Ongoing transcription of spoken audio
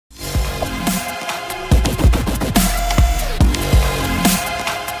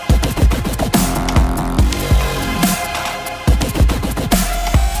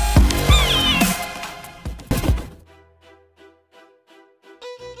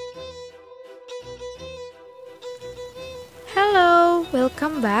Hello,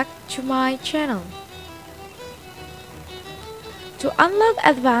 welcome back to my channel. To unlock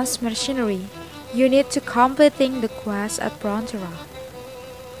Advanced Mercenary, you need to completing the quest at Frontera.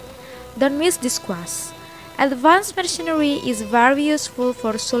 Don't miss this quest. Advanced Mercenary is very useful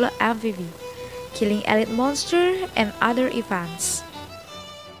for solo MVV, killing elite monster and other events.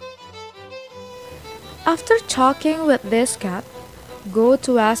 After talking with this cat, go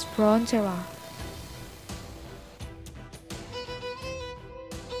to West Frontera.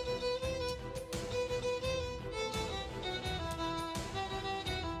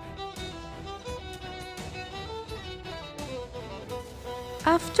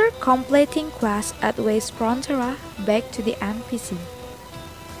 After completing quest at West Frontera, back to the NPC.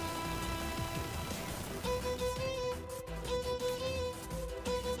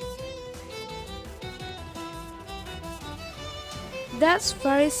 That's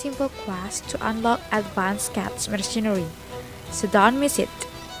very simple quest to unlock Advanced Cats Mercenary, so don't miss it.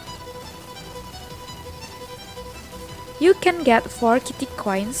 You can get 4 kitty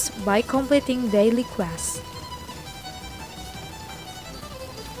coins by completing daily quests.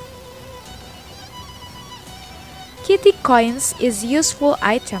 Kitty coins is useful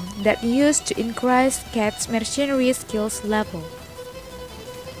item that used to increase Cat's mercenary skills level.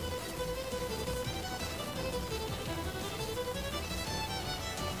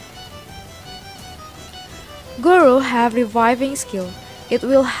 Guru have reviving skill. It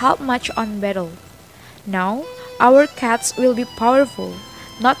will help much on battle. Now, our cats will be powerful,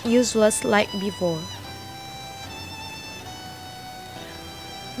 not useless like before.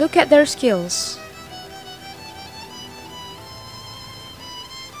 Look at their skills.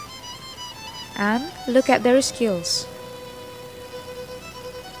 And look at their skills.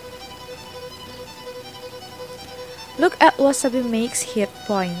 Look at Wasabi makes hit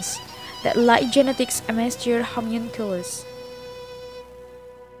points. That light genetics amateur homunculus.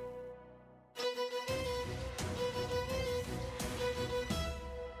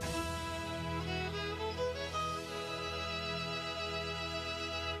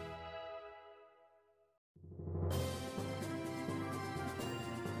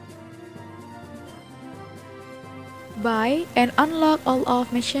 Buy and unlock all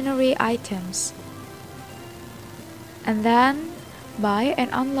of machinery items. And then buy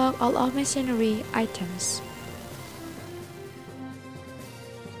and unlock all of machinery items.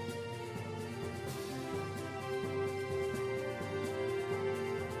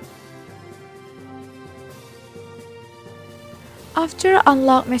 After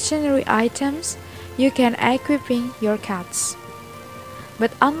unlock machinery items, you can equipping your cats.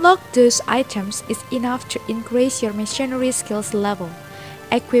 But unlock those items is enough to increase your machinery skills level.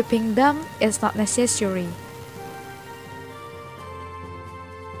 Equipping them is not necessary.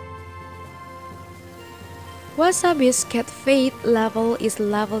 Wasabi's cat fate level is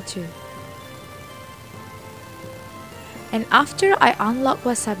level 2. And after I unlock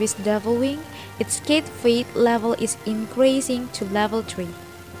Wasabi's devil wing, its cat fate level is increasing to level 3.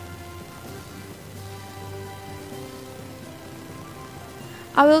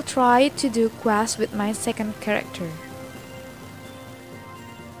 I will try to do quests with my second character.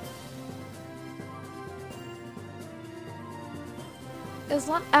 Is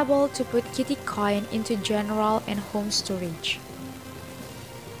not able to put kitty coin into general and home storage.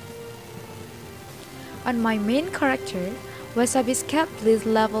 On my main character, Wasabi's cat bliss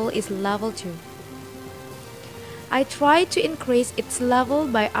level is level 2. I try to increase its level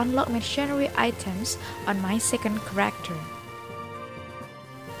by unlock machinery items on my second character.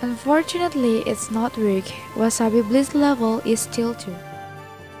 Unfortunately, it's not work. Wasabi bliss level is still 2.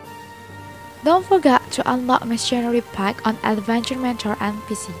 Don't forget to unlock machinery pack on Adventure Mentor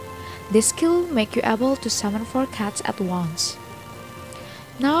NPC. This skill make you able to summon 4 cats at once.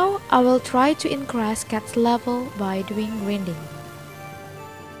 Now, I will try to increase cat's level by doing grinding.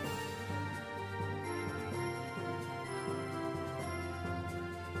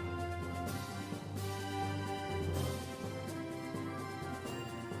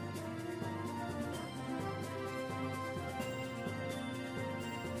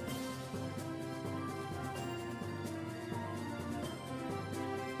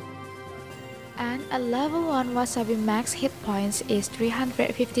 And a level 1 Wasabi max hit points is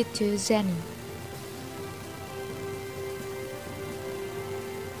 352 Zenny.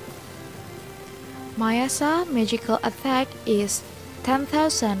 Mayasa magical attack is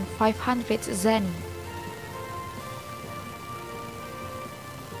 10,500 Zenny.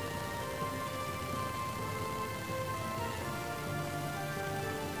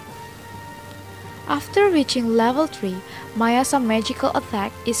 After reaching level 3, Mayasa magical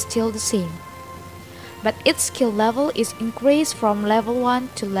attack is still the same. but its skill level is increased from level 1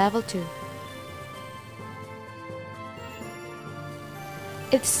 to level 2.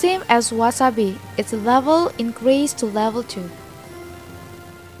 It's same as Wasabi, its level increased to level 2.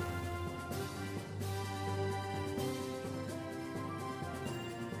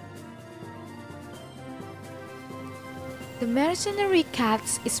 The Mercenary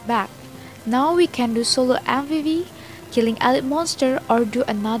Cats is back. Now we can do solo MVV, killing elite monster or do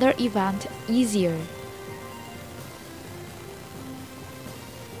another event easier.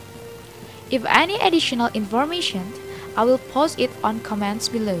 If any additional information, I will post it on comments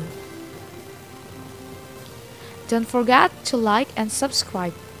below. Don't forget to like and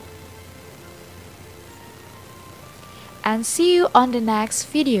subscribe. And see you on the next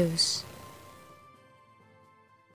videos.